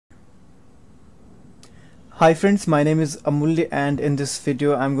Hi friends, my name is Amulya, and in this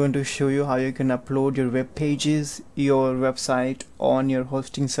video I'm going to show you how you can upload your web pages, your website on your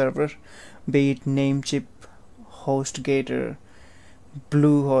hosting server, be it NameCheap, HostGator,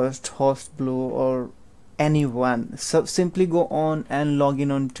 Bluehost, HostBlue, or anyone. So simply go on and log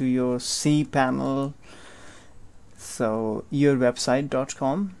in onto your cPanel, so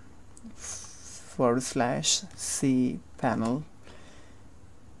yourwebsite.com/cPanel,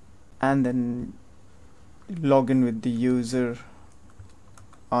 and then log in with the user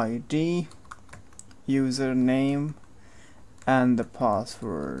ID, username, and the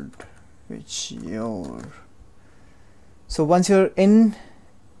password which so once you're in,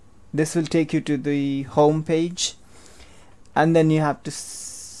 this will take you to the home page, and then you have to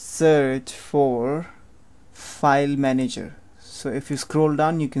search for file manager. So if you scroll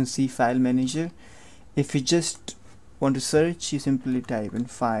down, you can see file manager. If you just want to search, you simply type in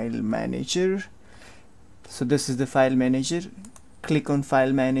file manager. So this is the file manager. Click on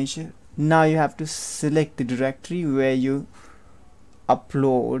file manager. Now you have to select the directory where you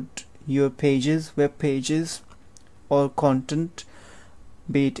upload your pages, web pages, or content,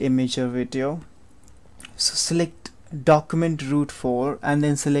 be it image or video. So select document root 4 and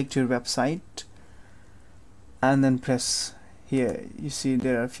then select your website, and then press here. You see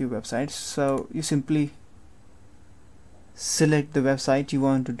there are a few websites, so you simply select the website you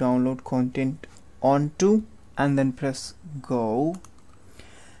want to download content onto and then press go.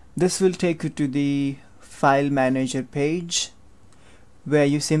 This will take you to the file manager page where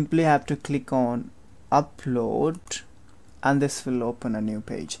you simply have to click on upload, and this will open a new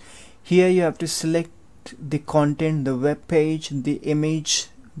page. Here you have to select the content, the web page, the image,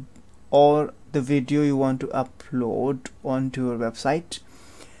 or the video you want to upload onto your website.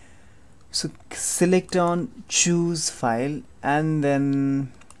 So select on choose file and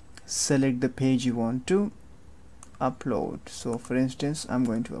then select the page you want to upload. So for instance, I'm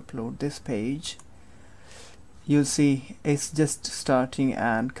going to upload this page. You'll see it's just starting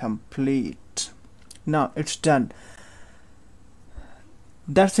and complete. Now it's done.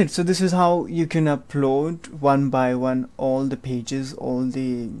 That's it. So this is how you can upload one by one all the pages, all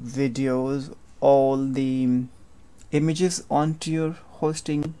the videos, all the images onto your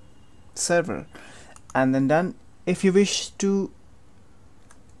hosting server, and then done. If you wish to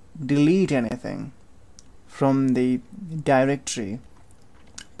delete anything from the directory,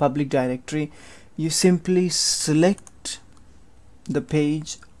 public directory, you simply select the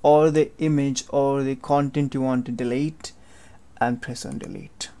page or the image or the content you want to delete and press on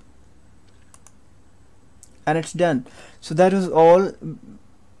delete, and it's done. So that was all.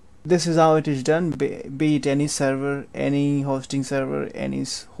 This is how it is done, be it any server, any hosting server, any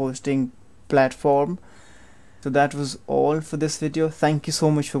hosting platform. So that was all for this video. Thank you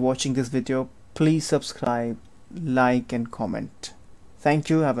so much for watching this video. Please subscribe, like, and comment. Thank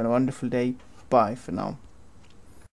you. Have a wonderful day. Bye for now.